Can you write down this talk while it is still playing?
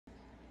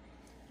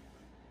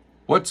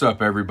What's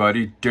up,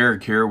 everybody?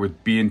 Derek here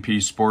with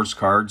B&P Sports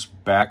Cards,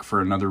 back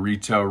for another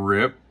retail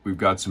rip. We've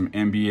got some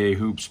NBA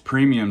Hoops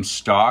premium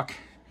stock.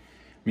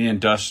 Me and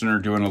Dustin are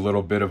doing a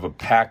little bit of a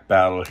pack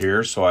battle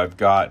here, so I've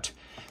got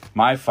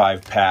my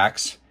 5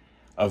 packs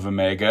of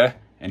Omega,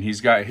 and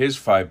he's got his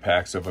 5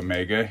 packs of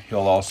Omega. He'll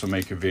also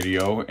make a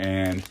video,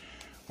 and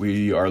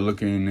we are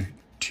looking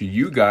to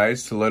you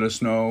guys to let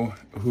us know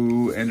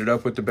who ended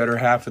up with the better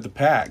half of the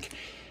pack.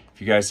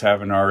 If you guys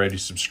haven't already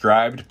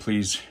subscribed,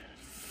 please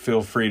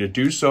feel free to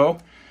do so.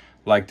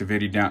 Like the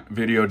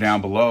video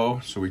down below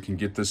so we can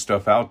get this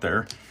stuff out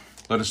there.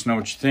 Let us know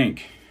what you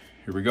think.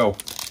 Here we go.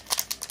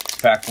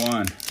 Pack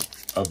 1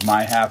 of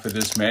my half of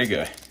this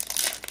mega.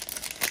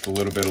 With a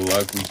little bit of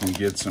luck, we can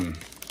get some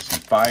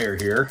fire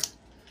here.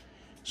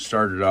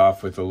 Started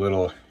off with a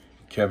little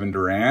Kevin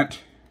Durant.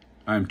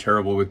 I'm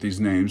terrible with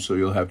these names, so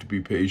you'll have to be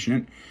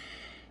patient.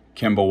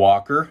 Kemba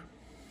Walker.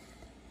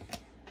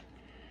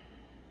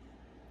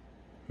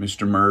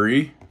 Mr.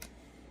 Murray.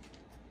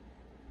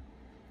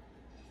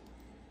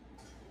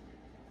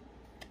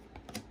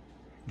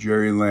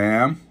 Jerry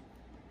Lamb.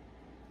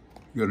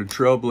 Got a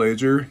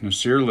Trailblazer,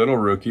 Nasir Little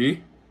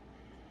rookie.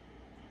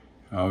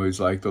 I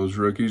always like those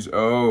rookies.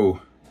 Oh,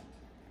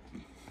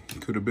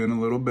 could have been a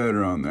little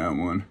better on that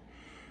one.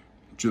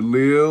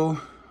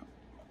 Jahlil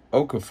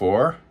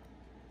Okafor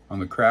on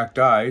the cracked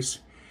ice,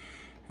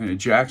 and a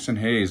Jackson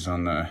Hayes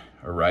on the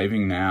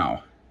arriving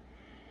now.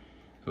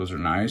 Those are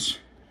nice.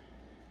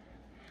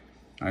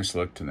 Nice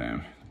look to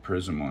them. The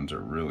Prism ones are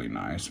really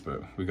nice,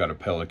 but we got a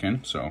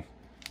Pelican, so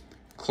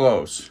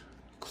close.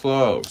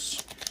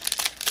 Close.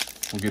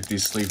 We'll get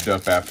these sleeved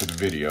up after the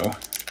video.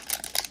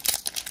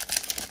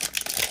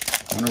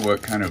 I wonder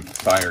what kind of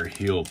fire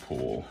he'll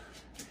pull.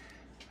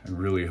 I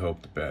really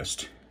hope the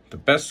best. The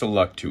best of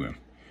luck to him.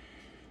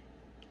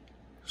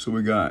 So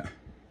we got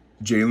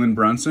Jalen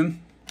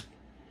Brunson,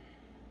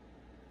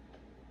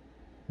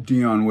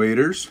 Dion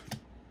Waiters,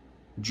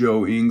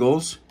 Joe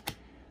Ingles,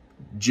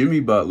 Jimmy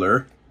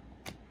Butler,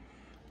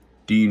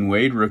 Dean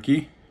Wade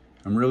rookie.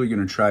 I'm really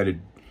going to try to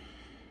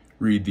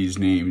read these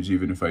names,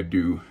 even if I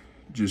do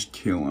just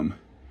kill them.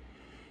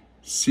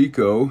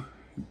 Sekou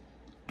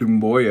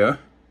Doumbouya.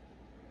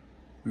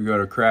 We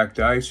got a cracked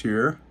ice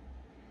here.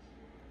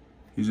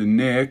 He's a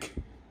Nick.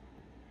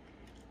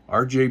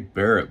 RJ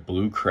Barrett,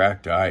 blue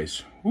cracked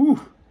ice.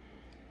 Whew.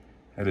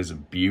 That is a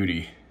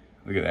beauty.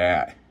 Look at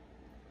that.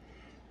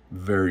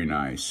 Very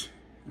nice.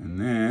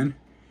 And then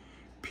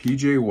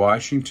PJ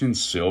Washington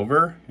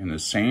silver in the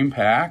same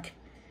pack.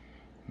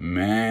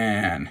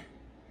 Man,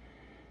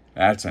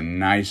 that's a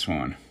nice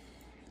one.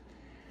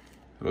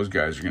 Those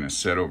guys are going to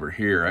set over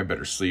here. I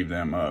better sleeve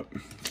them up.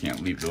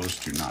 Can't leave those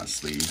two not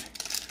sleeved.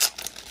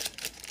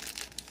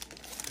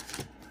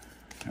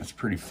 That's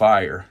pretty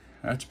fire.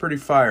 That's pretty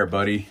fire,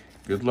 buddy.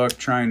 Good luck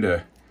trying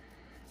to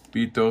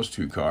beat those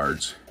 2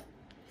 cards.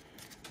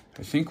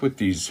 I think with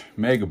these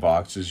mega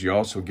boxes, you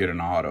also get an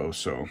auto,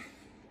 so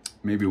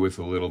maybe with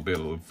a little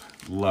bit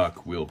of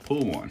luck, we'll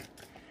pull one.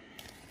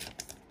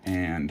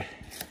 And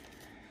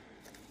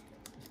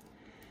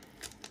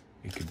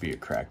it could be a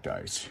cracked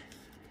ice.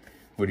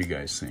 What do you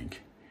guys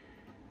think?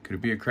 Could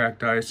it be a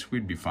cracked ice?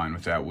 We'd be fine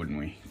with that, wouldn't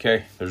we?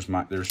 Okay, there's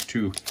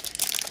 2,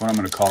 what I'm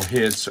going to call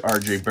hits.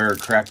 RJ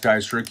Barrett cracked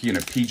ice rookie and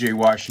a PJ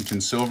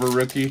Washington silver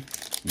rookie.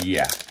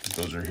 Yeah,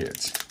 those are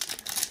hits.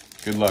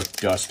 Good luck,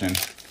 Dustin.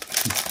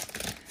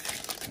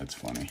 That's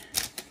funny.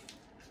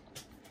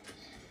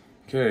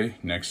 Okay,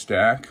 next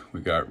stack,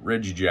 we got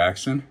Reggie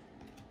Jackson,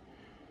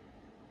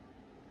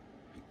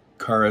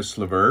 Karis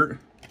LeVert,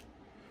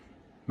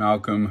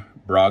 Malcolm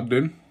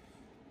Brogdon,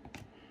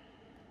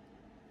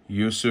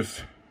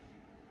 Yusuf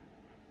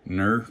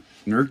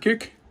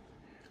Nurkic.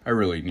 I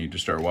really need to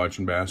start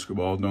watching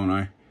basketball, don't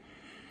I?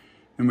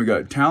 And we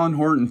got Talon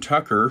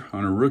Horton-Tucker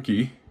on a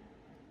rookie.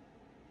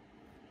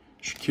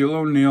 Shaquille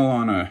O'Neal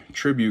on a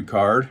tribute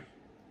card.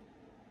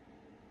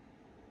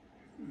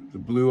 The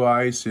blue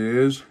ice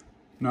is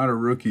not a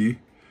rookie.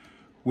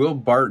 Will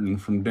Barton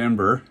from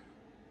Denver.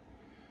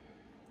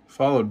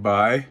 Followed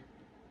by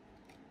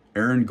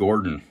Aaron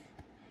Gordon.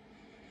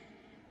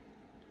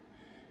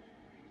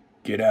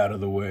 Get out of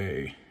the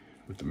way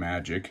with the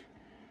Magic.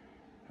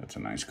 That's a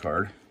nice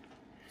card.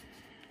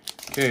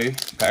 Okay,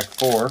 pack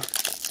 4.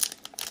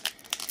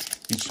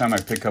 Each time I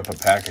pick up a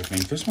pack, I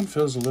think this one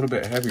feels a little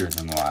bit heavier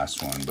than the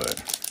last one, but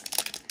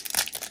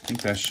I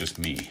think that's just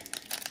me.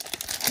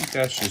 I think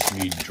that's just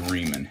me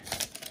dreaming.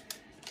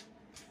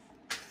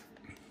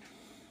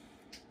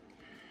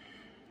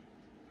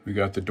 We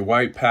got the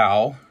Dwight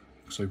Powell.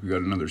 Looks like we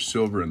got another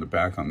silver in the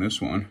back on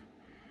this one.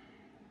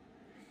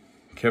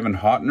 Kevin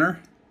Hotner.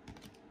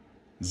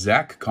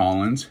 Zach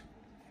Collins,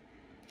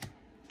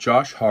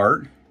 Josh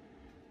Hart,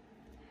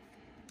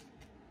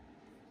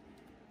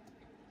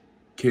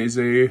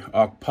 KZ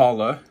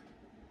Okpala,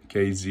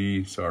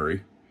 KZ,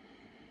 sorry.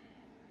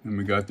 And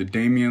we got the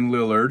Damian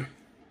Lillard,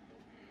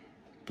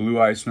 blue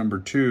ice number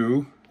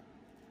 2.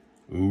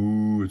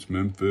 Ooh, it's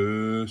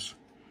Memphis.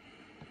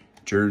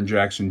 Jaren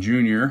Jackson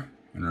Jr.,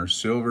 and our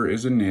silver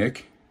is a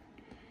Nick.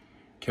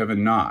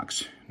 Kevin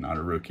Knox, not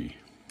a rookie.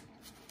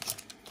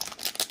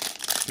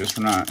 Guess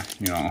we're not,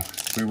 you know,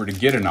 if we were to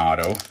get an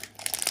auto,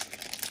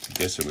 I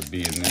guess it would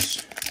be in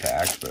this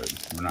pack, but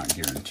we're not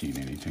guaranteed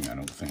anything, I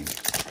don't think.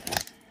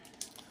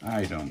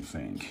 I don't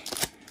think.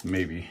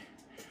 Maybe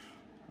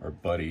our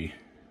buddy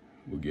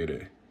will get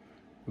it.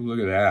 Ooh, look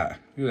at that.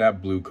 Look at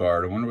that blue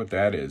card. I wonder what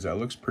that is. That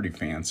looks pretty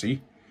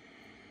fancy.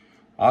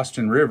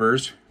 Austin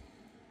Rivers.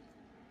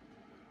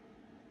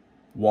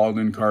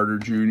 Walden Carter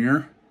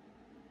Jr.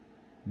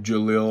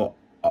 Jaleel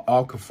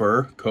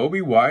Okafor.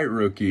 Kobe White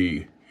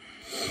rookie.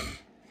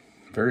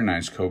 Very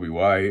nice Kobe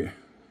White.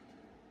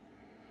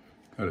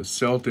 Got a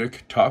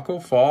Celtic Taco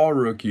Fall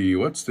rookie.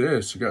 What's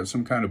this? We got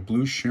some kind of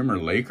blue shimmer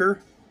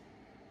Laker.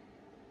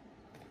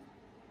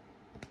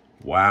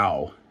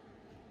 Wow.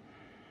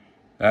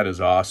 That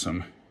is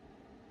awesome.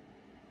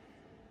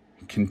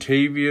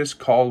 Kentavious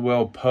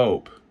Caldwell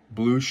Pope.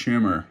 Blue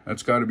shimmer.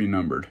 That's got to be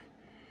numbered.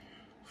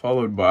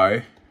 Followed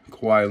by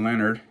Kawhi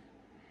Leonard.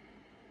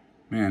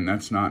 Man,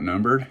 that's not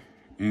numbered.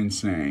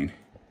 Insane.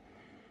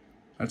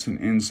 That's an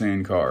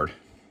insane card.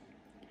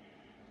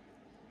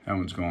 That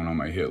one's going on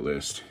my hit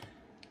list.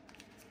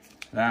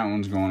 That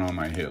one's going on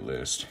my hit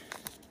list.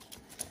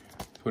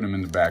 Put him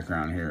in the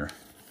background here.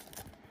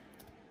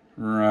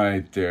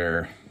 Right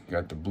there.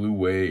 Got the blue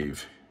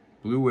wave.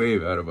 Blue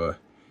wave out of a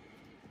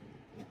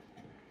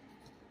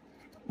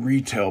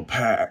retail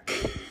pack.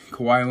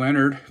 Kawhi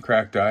Leonard,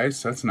 cracked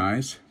ice. That's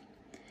nice.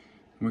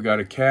 We got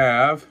a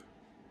Cav.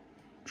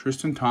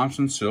 Tristan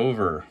Thompson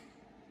silver.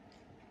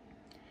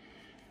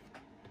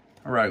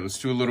 All right, let's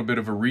do a little bit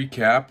of a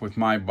recap with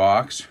my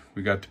box.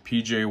 We got the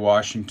PJ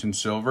Washington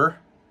silver.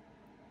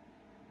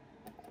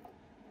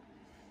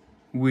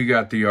 We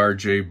got the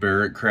RJ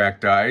Barrett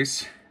cracked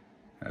ice.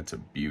 That's a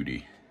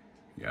beauty.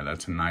 Yeah,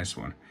 that's a nice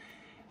one.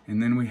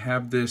 And then we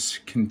have this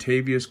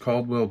Kentavious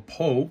Caldwell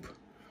Pope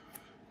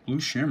blue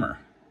shimmer.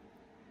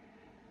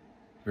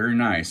 Very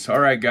nice. All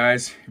right,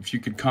 guys, if you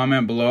could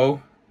comment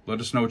below, let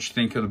us know what you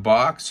think of the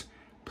box.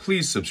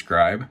 Please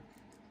subscribe.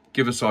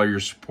 Give us all your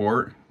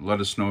support. Let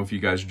us know if you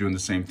guys are doing the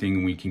same thing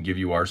and we can give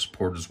you our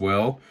support as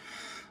well.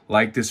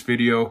 Like this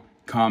video,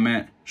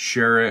 comment,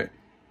 share it.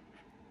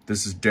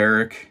 This is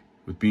Derek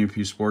with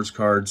B&P Sports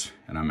Cards,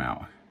 and I'm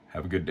out.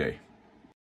 Have a good day.